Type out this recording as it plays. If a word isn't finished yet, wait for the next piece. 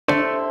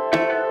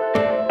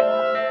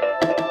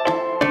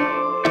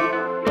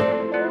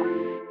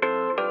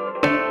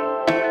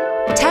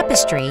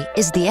Tappestry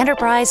is the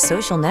enterprise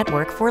social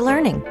network for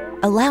learning,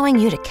 allowing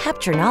you to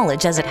capture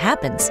knowledge as it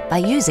happens by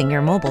using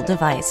your mobile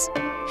device.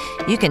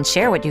 You can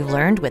share what you've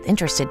learned with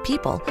interested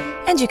people,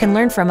 and you can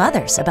learn from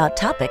others about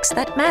topics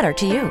that matter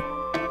to you.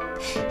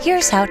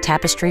 Here's how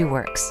Tappestry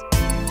works.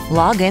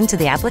 Log into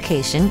the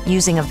application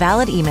using a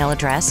valid email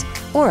address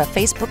or a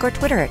Facebook or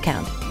Twitter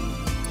account.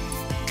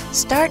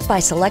 Start by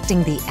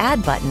selecting the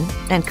Add button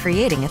and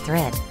creating a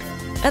thread.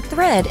 A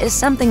thread is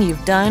something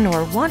you've done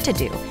or want to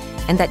do,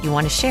 and that you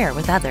want to share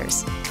with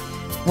others.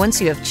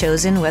 Once you have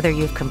chosen whether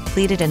you've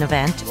completed an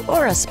event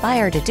or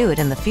aspire to do it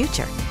in the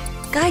future,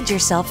 guide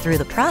yourself through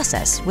the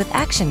process with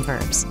action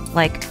verbs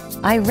like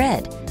I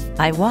read,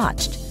 I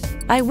watched,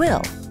 I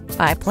will,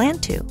 I plan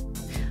to,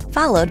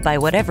 followed by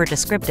whatever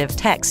descriptive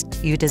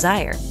text you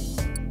desire.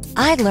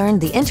 I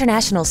learned the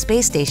International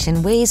Space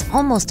Station weighs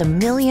almost 1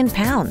 million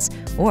pounds,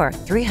 or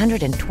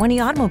 320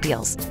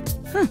 automobiles.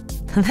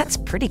 That's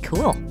pretty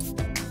cool.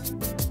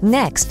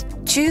 Next,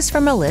 choose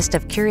from a list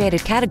of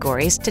curated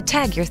categories to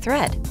tag your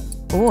thread,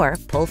 or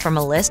pull from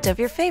a list of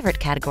your favorite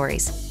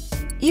categories.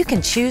 You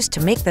can choose to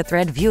make the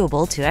thread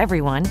viewable to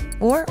everyone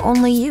or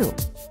only you,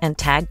 and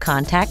tag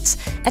contacts,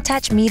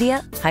 attach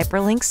media,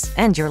 hyperlinks,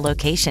 and your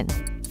location.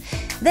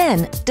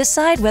 Then,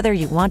 decide whether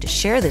you want to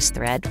share this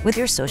thread with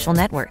your social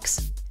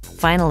networks.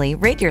 Finally,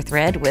 rate your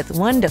thread with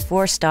 1 to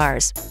 4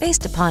 stars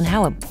based upon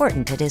how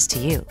important it is to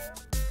you.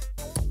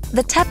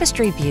 The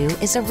Tappestry view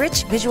is a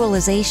rich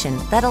visualization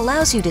that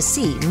allows you to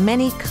see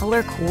many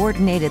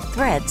color-coordinated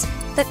threads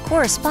that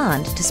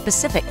correspond to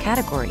specific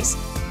categories.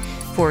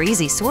 For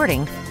easy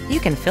sorting, you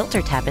can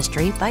filter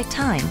Tappestry by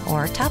time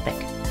or topic.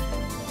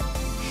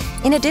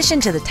 In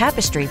addition to the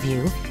Tappestry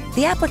view,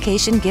 the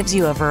application gives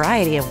you a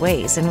variety of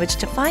ways in which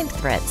to find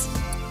threads.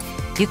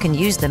 You can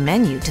use the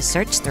menu to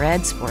search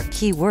threads for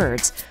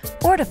keywords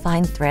or to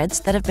find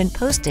threads that have been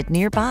posted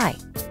nearby.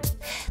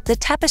 The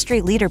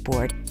Tappestry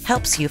leaderboard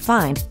helps you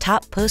find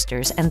top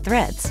posters and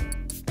threads.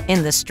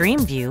 In the Stream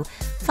view,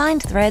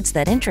 find threads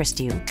that interest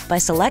you by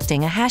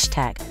selecting a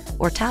hashtag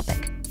or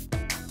topic.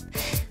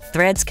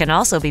 Threads can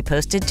also be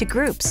posted to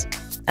groups.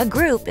 A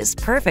group is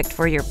perfect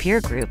for your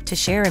peer group to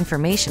share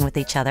information with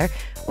each other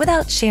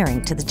without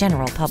sharing to the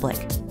general public.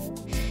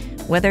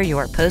 Whether you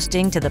are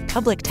posting to the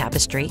public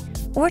Tappestry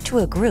or to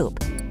a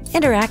group,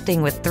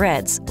 interacting with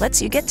threads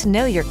lets you get to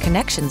know your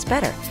connections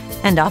better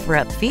and offer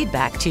up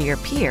feedback to your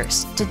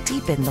peers to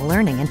deepen the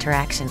learning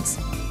interactions.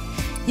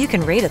 You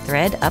can rate a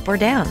thread up or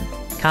down,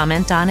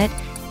 comment on it,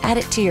 add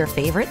it to your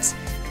favorites,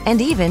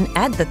 and even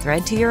add the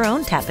thread to your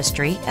own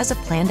Tappestry as a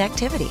planned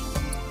activity.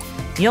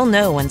 You'll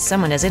know when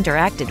someone has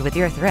interacted with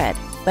your thread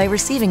by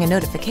receiving a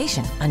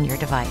notification on your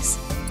device.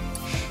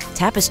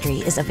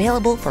 Tappestry is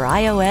available for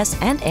iOS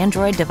and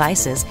Android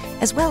devices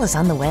as well as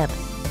on the web.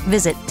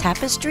 Visit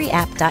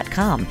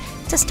tappestryapp.com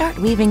to start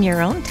weaving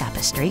your own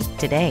tapestry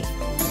today.